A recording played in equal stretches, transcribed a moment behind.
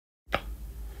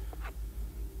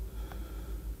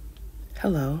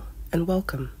Hello and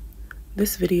welcome.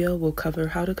 This video will cover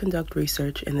how to conduct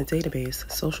research in the database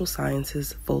Social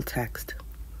Sciences Full Text.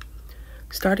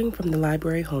 Starting from the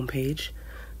library homepage,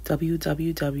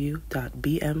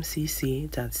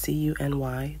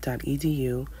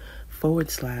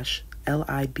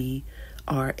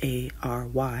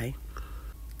 www.bmcc.cunY.edu/LIBRARY,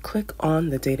 click on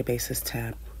the Databases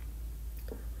tab.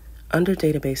 Under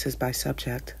Databases by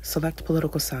Subject, select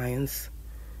Political Science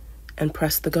and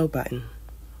press the Go button.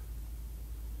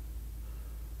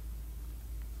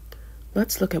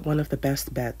 Let's look at one of the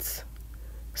best bets.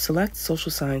 Select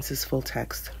Social Sciences Full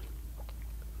Text.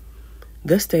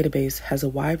 This database has a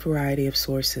wide variety of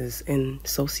sources in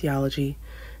sociology,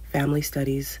 family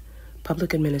studies,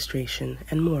 public administration,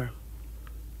 and more.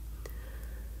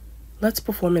 Let's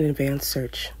perform an advanced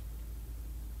search.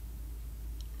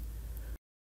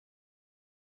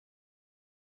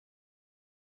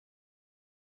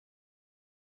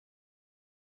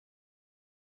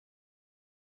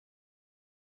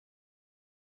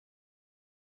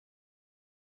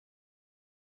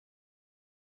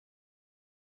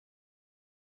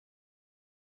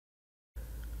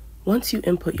 Once you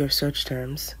input your search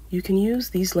terms, you can use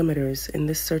these limiters in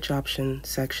this search option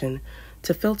section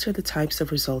to filter the types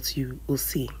of results you will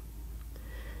see.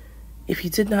 If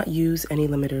you did not use any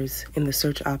limiters in the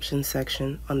search options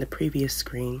section on the previous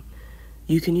screen,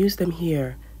 you can use them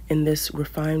here in this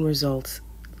Refine Results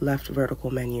left vertical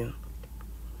menu.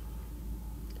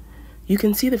 You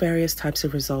can see the various types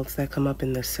of results that come up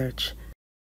in this search.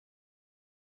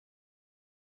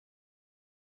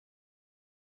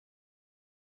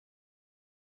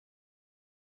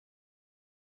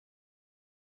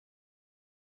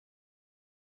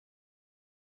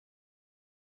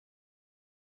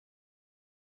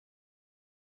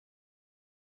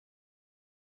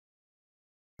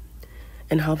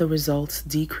 And how the results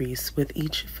decrease with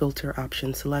each filter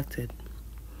option selected.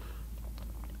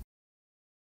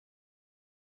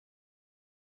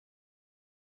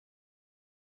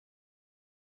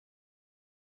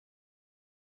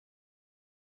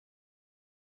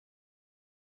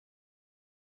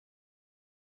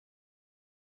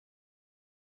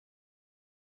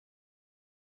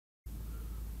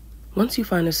 Once you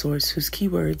find a source whose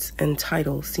keywords and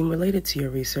title seem related to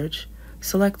your research,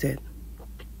 select it.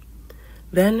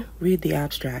 Then read the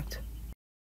abstract.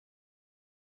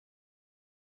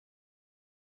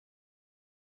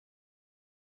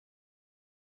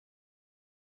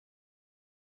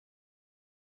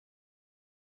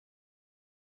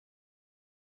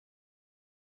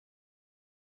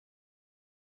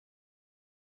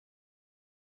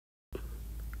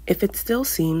 If it still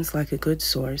seems like a good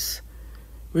source,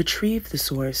 retrieve the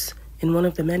source in one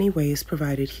of the many ways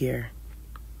provided here.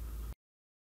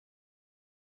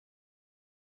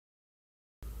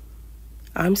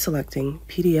 I'm selecting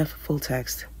PDF full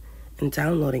text and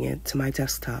downloading it to my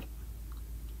desktop.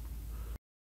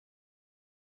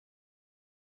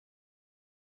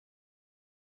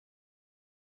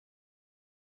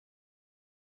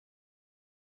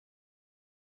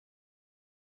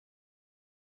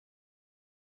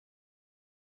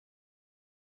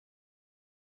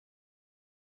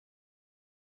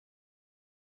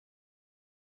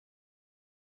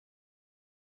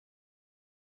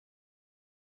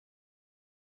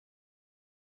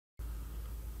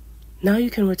 Now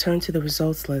you can return to the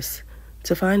results list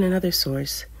to find another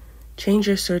source, change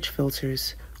your search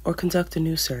filters, or conduct a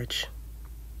new search.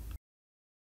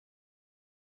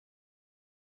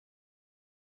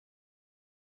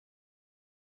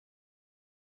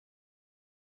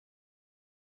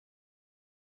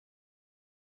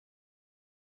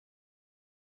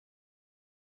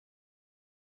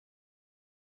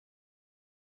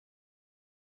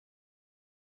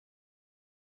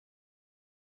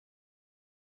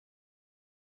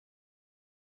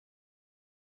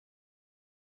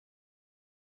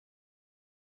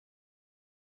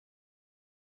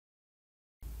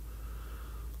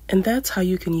 And that's how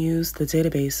you can use the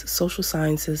database Social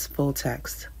Sciences Full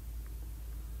Text.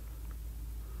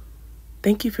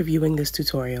 Thank you for viewing this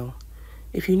tutorial.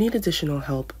 If you need additional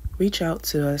help, reach out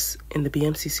to us in the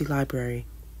BMCC library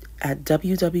at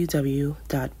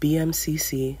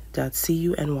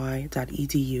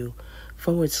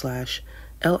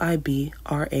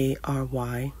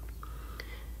www.bmcc.cuny.edu/LIBRARY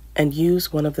and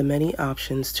use one of the many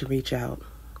options to reach out.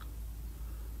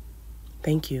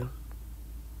 Thank you.